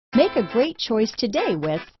Make a great choice today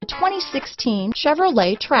with the 2016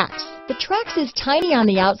 Chevrolet Trax. The Trax is tiny on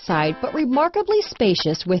the outside, but remarkably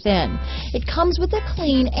spacious within. It comes with a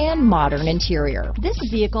clean and modern interior. This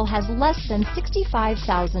vehicle has less than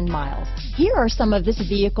 65,000 miles. Here are some of this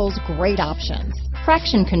vehicle's great options: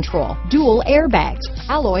 traction control, dual airbags,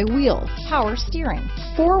 alloy wheels, power steering,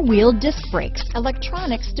 four-wheel disc brakes,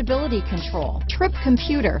 electronic stability control, trip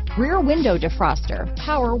computer, rear window defroster,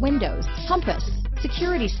 power windows, compass,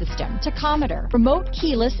 security system, tachometer, remote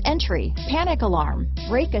keyless entry, panic alarm,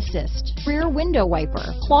 brake assist, rear window wiper,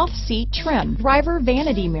 cloth seat trim, driver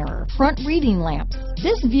vanity mirror, front reading lamps.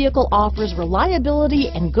 This vehicle offers reliability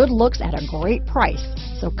and good looks at a great price.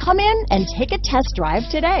 So come in and take a test drive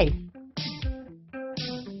today.